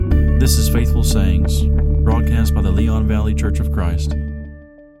This is Faithful Sayings, broadcast by the Leon Valley Church of Christ.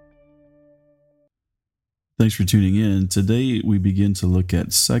 Thanks for tuning in. Today we begin to look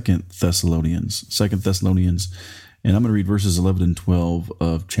at 2 Thessalonians, and I'm going to read verses 11 and 12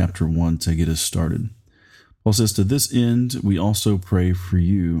 of chapter 1 to get us started. Paul says, "To this end we also pray for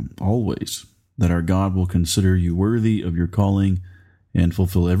you always, that our God will consider you worthy of your calling and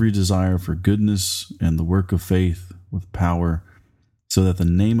fulfill every desire for goodness and the work of faith with power, so that the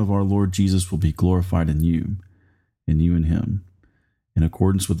name of our Lord Jesus will be glorified in you in him, in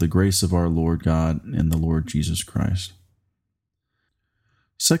accordance with the grace of our Lord God and the Lord Jesus Christ."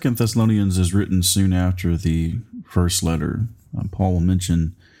 2 Thessalonians is written soon after the first letter. Paul will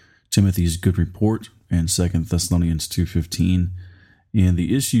mention Timothy's good report in 2 Thessalonians 2:15, and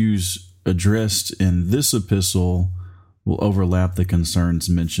the issues addressed in this epistle will overlap the concerns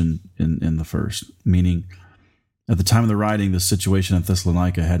mentioned in the first, meaning at the time of the writing, the situation in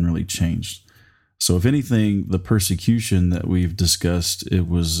Thessalonica hadn't really changed. So if anything, the persecution that we've discussed, it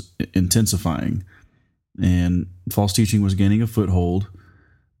was intensifying, and false teaching was gaining a foothold,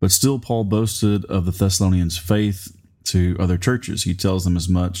 but still Paul boasted of the Thessalonians' faith to other churches. He tells them as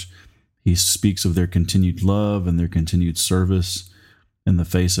much. He speaks of their continued love and their continued service in the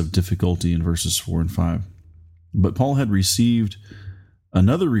face of difficulty in verses 4 and 5. But Paul had received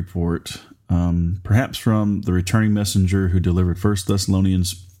another report, perhaps from the returning messenger who delivered 1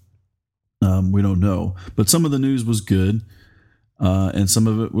 Thessalonians. We don't know. But some of the news was good, and some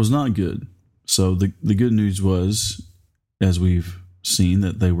of it was not good. So the good news was, as we've seen,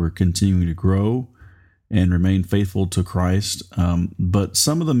 that they were continuing to grow and remain faithful to Christ. But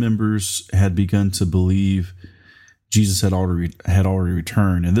some of the members had begun to believe Jesus had already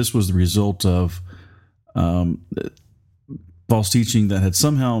returned, and this was the result of false teaching that had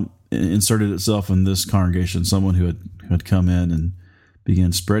somehow inserted itself in this congregation, someone who had come in and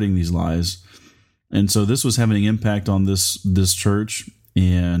began spreading these lies. And so this was having an impact on this church,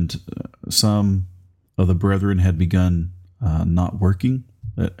 and some of the brethren had begun not working,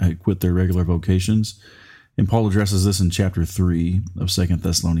 had quit their regular vocations. And Paul addresses this in chapter 3 of 2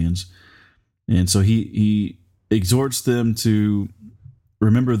 Thessalonians. And so he exhorts them to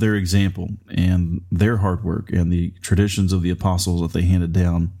remember their example and their hard work and the traditions of the apostles that they handed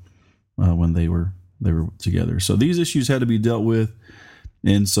down when they were together. So these issues had to be dealt with,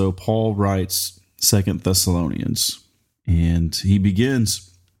 and so Paul writes 2 Thessalonians, and he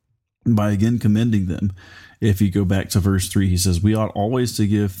begins by again commending them. If you go back to verse 3, he says, "We ought always to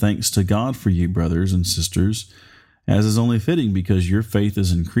give thanks to God for you, brothers and sisters, as is only fitting, because your faith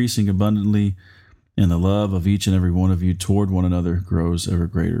is increasing abundantly, and the love of each and every one of you toward one another grows ever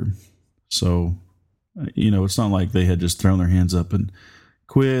greater." So, it's not like they had just thrown their hands up and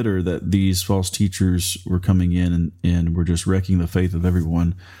quit, or that these false teachers were coming in and were just wrecking the faith of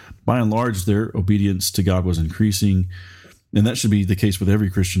everyone. By and large, their obedience to God was increasing, and that should be the case with every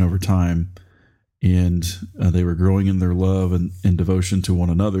Christian over time. And they were growing in their love and devotion to one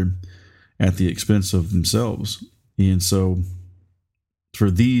another at the expense of themselves. And so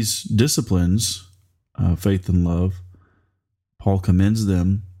for these disciplines, faith and love, Paul commends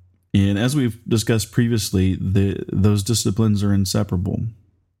them. And as we've discussed previously, those disciplines are inseparable.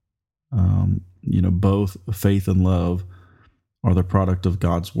 Both faith and love are the product of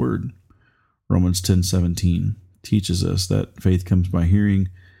God's word. Romans 10:17 teaches us that faith comes by hearing,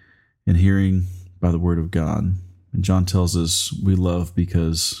 and hearing by the word of God. And John tells us we love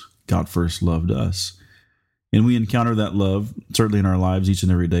because God first loved us. And we encounter that love, certainly in our lives each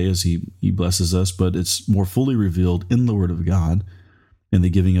and every day as He blesses us, but it's more fully revealed in the Word of God, in the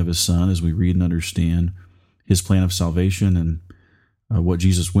giving of His Son, as we read and understand His plan of salvation and what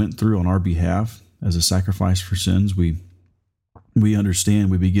Jesus went through on our behalf as a sacrifice for sins. We begin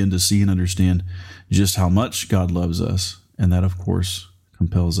to see and understand just how much God loves us, and that, of course,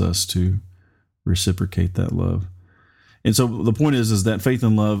 compels us to reciprocate that love. And so the point is that faith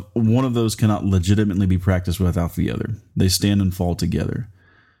and love, one of those cannot legitimately be practiced without the other. They stand and fall together.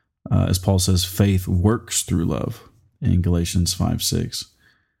 As Paul says, faith works through love in Galatians 5:6.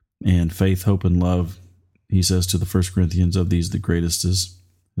 And faith, hope, and love, he says to the 1 Corinthians, of these the greatest is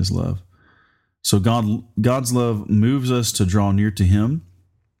love. So God's love moves us to draw near to Him,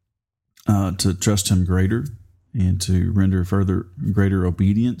 to trust Him greater, and to render further greater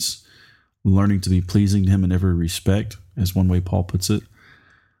obedience, learning to be pleasing to Him in every respect, as one way Paul puts it.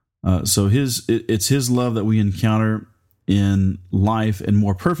 So it's His love that we encounter in life, and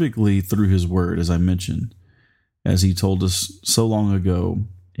more perfectly through His Word, as I mentioned, as He told us so long ago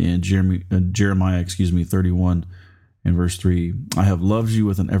in Jeremiah 31 and verse 3, "I have loved you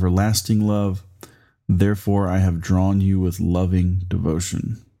with an everlasting love, therefore I have drawn you with loving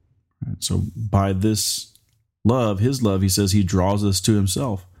devotion." So by this love, his love, he says he draws us to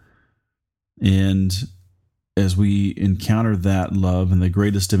himself. And as we encounter that love and the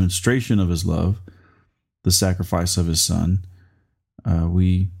greatest demonstration of his love, the sacrifice of his son,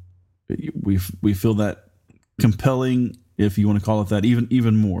 we feel that compelling, if you want to call it that,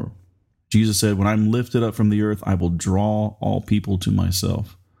 even more. Jesus said, when I'm lifted up from the earth, I will draw all people to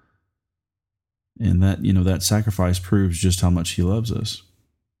myself. And that, that sacrifice proves just how much he loves us.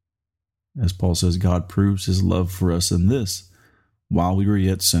 As Paul says, God proves his love for us in this: while we were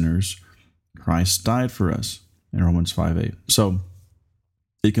yet sinners, Christ died for us, in Romans 5:8. So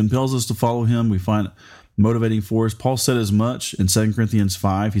it compels us to follow him. We find motivating force. Paul said as much in 2 Corinthians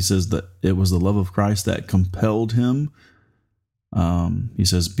 5. He says that it was the love of Christ that compelled him. He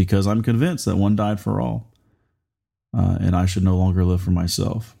says, because I'm convinced that one died for all, and I should no longer live for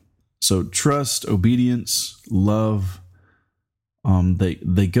myself. So trust, obedience, love,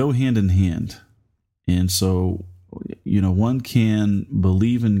 they go hand in hand. And so, one can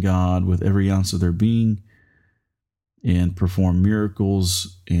believe in God with every ounce of their being and perform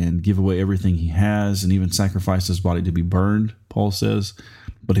miracles and give away everything he has and even sacrifice his body to be burned, Paul says.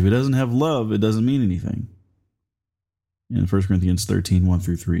 But if it doesn't have love, it doesn't mean anything. In 1 Corinthians 13,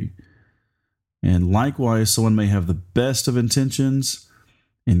 1-3. And likewise, someone may have the best of intentions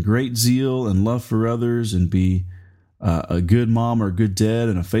and great zeal and love for others and be a good mom or a good dad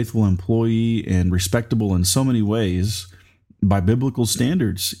and a faithful employee and respectable in so many ways, by biblical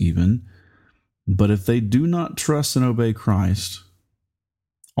standards even. But if they do not trust and obey Christ,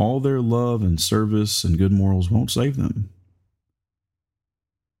 all their love and service and good morals won't save them.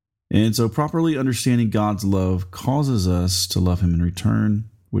 And so properly understanding God's love causes us to love him in return,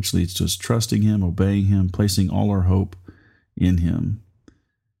 which leads to us trusting him, obeying him, placing all our hope in him.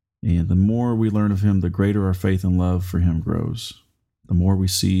 And the more we learn of him, the greater our faith and love for him grows. The more we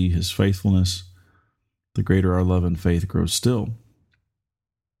see his faithfulness, the greater our love and faith grows still.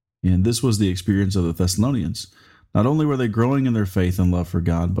 And this was the experience of the Thessalonians. Not only were they growing in their faith and love for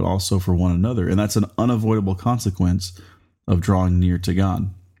God, but also for one another. And that's an unavoidable consequence of drawing near to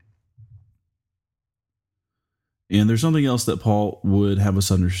God. And there's something else that Paul would have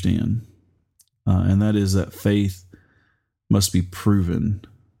us understand, and that is that faith must be proven.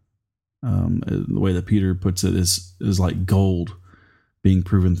 The way that Peter puts it is like gold being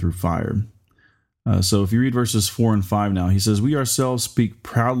proven through fire. So if you read verses 4 and 5 now, he says, we ourselves speak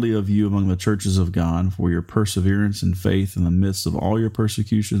proudly of you among the churches of God for your perseverance and faith in the midst of all your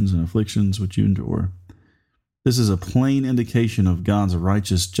persecutions and afflictions which you endure. This is a plain indication of God's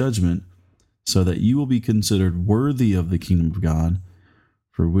righteous judgment, so that you will be considered worthy of the kingdom of God,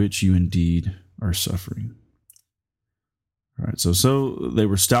 for which you indeed are suffering. All right, so they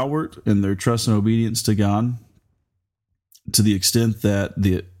were stalwart in their trust and obedience to God, to the extent that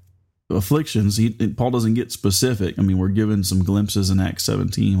the afflictions, Paul doesn't get specific. I mean, we're given some glimpses in Acts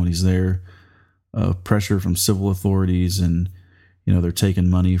 17 when he's there, pressure from civil authorities, and they're taking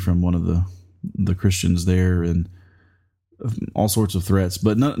money from one of the Christians there, and all sorts of threats.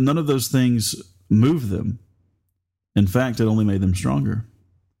 But none of those things moved them. In fact, it only made them stronger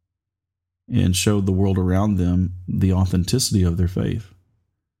and showed the world around them the authenticity of their faith.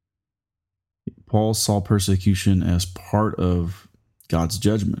 Paul saw persecution as part of God's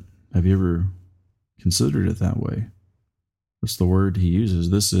judgment. Have you ever considered it that way? That's the word he uses.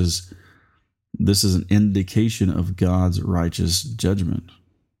 This is an indication of God's righteous judgment.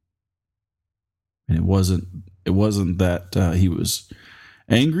 And it wasn't that he was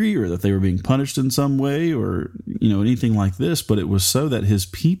angry or that they were being punished in some way or anything like this, but it was so that his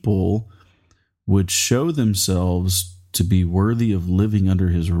people would show themselves to be worthy of living under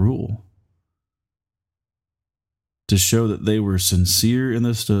his rule, to show that they were sincere in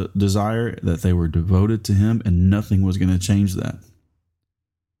this desire, that they were devoted to him, and nothing was going to change that.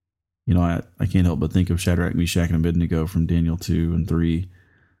 I can't help but think of Shadrach, Meshach, and Abednego from Daniel 2 and 3,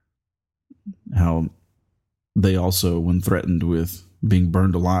 how they also, when threatened with being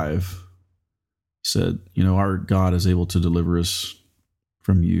burned alive, said, our God is able to deliver us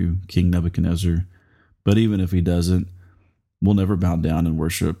from you, King Nebuchadnezzar. But even if he doesn't, we'll never bow down and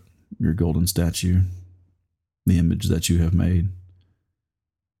worship your golden statue, the image that you have made.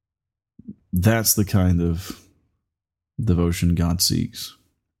 That's the kind of devotion God seeks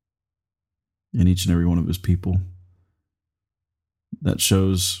in each and every one of his people. That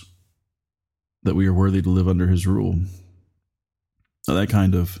shows that we are worthy to live under his rule. Now, that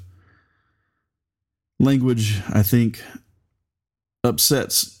kind of language, I think,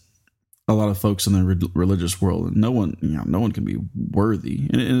 upsets a lot of folks in the religious world. And no one can be worthy.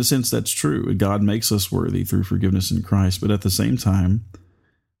 And in a sense, that's true. God makes us worthy through forgiveness in Christ. But at the same time,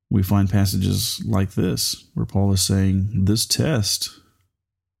 we find passages like this, where Paul is saying, this test,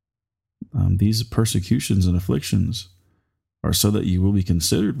 these persecutions and afflictions, are so that you will be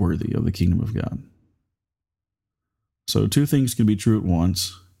considered worthy of the kingdom of God. So two things can be true at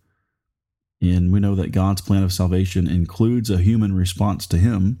once. And we know that God's plan of salvation includes a human response to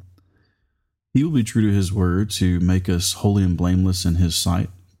him. He will be true to his word to make us holy and blameless in his sight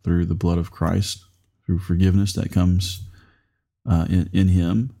through the blood of Christ, through forgiveness that comes in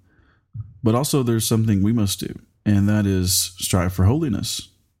him. But also there's something we must do, and that is strive for holiness.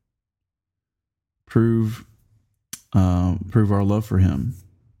 Prove our love for him.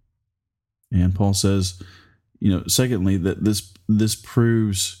 And Paul says, secondly, that this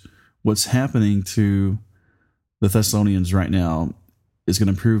proves what's happening to the Thessalonians right now is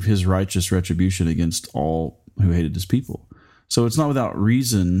going to prove his righteous retribution against all who hated his people. So it's not without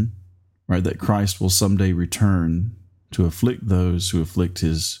reason, right, that Christ will someday return to afflict those who afflict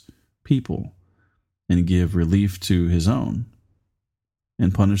his people and give relief to his own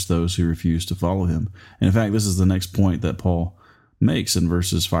and punish those who refuse to follow him. And in fact, this is the next point that Paul makes in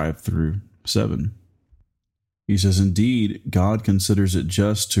verses 5 through 7. He says, indeed, God considers it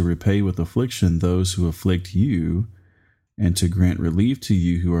just to repay with affliction those who afflict you, and to grant relief to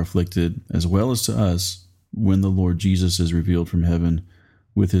you who are afflicted, as well as to us, when the Lord Jesus is revealed from heaven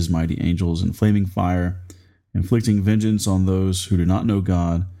with his mighty angels in flaming fire, inflicting vengeance on those who do not know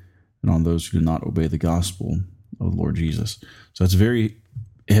God and on those who do not obey the gospel of the Lord Jesus. So it's very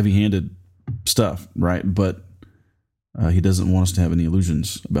heavy-handed stuff, right? But he doesn't want us to have any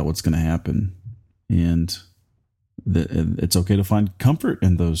illusions about what's going to happen. And it's okay to find comfort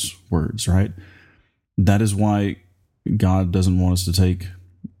in those words, right? That is why God doesn't want us to take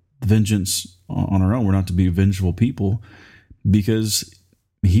vengeance on our own. We're not to be vengeful people, because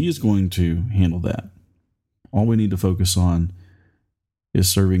he is going to handle that. All we need to focus on is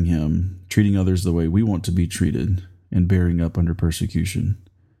serving him, treating others the way we want to be treated, and bearing up under persecution,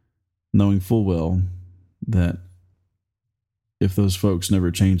 knowing full well that if those folks never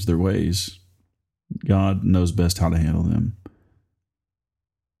change their ways, God knows best how to handle them.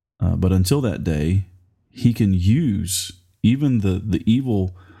 But until that day, he can use even the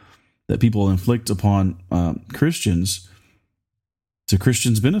evil that people inflict upon Christians to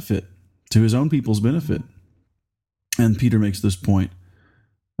Christians' benefit, to his own people's benefit. And Peter makes this point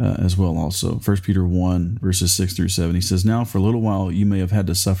as well also. 1 Peter 1, verses 6 through 7, he says, now for a little while you may have had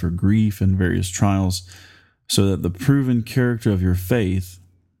to suffer grief and various trials, so that the proven character of your faith,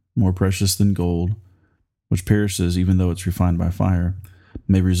 more precious than gold, which perishes even though it's refined by fire,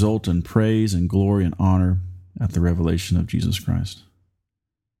 may result in praise and glory and honor at the revelation of Jesus Christ.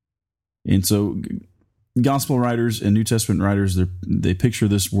 And so gospel writers and New Testament writers, they picture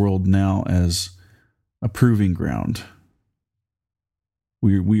this world now as a proving ground.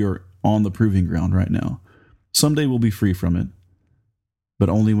 We are on the proving ground right now. Someday we'll be free from it, but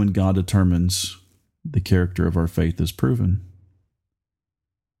only when God determines the character of our faith is proven,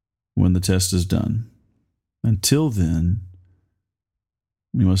 when the test is done. Until then,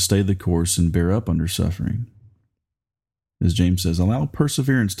 we must stay the course and bear up under suffering. As James says, allow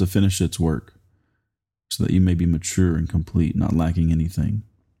perseverance to finish its work, so that you may be mature and complete, not lacking anything.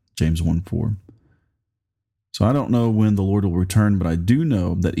 James 1:4. So I don't know when the Lord will return, but I do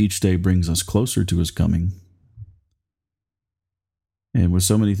know that each day brings us closer to his coming. And with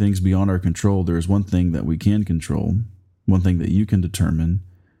so many things beyond our control, there is one thing that we can control, one thing that you can determine,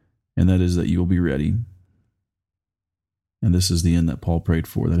 and that is that you will be ready. And this is the end that Paul prayed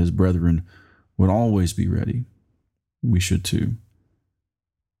for, that his brethren would always be ready. We should too.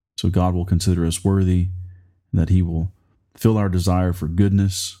 So God will consider us worthy, and that he will fill our desire for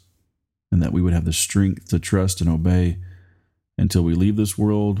goodness, and that we would have the strength to trust and obey until we leave this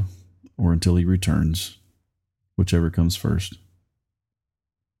world or until he returns, whichever comes first.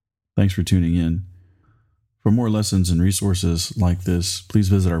 Thanks for tuning in. For more lessons and resources like this, please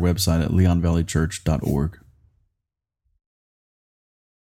visit our website at leonvalleychurch.org.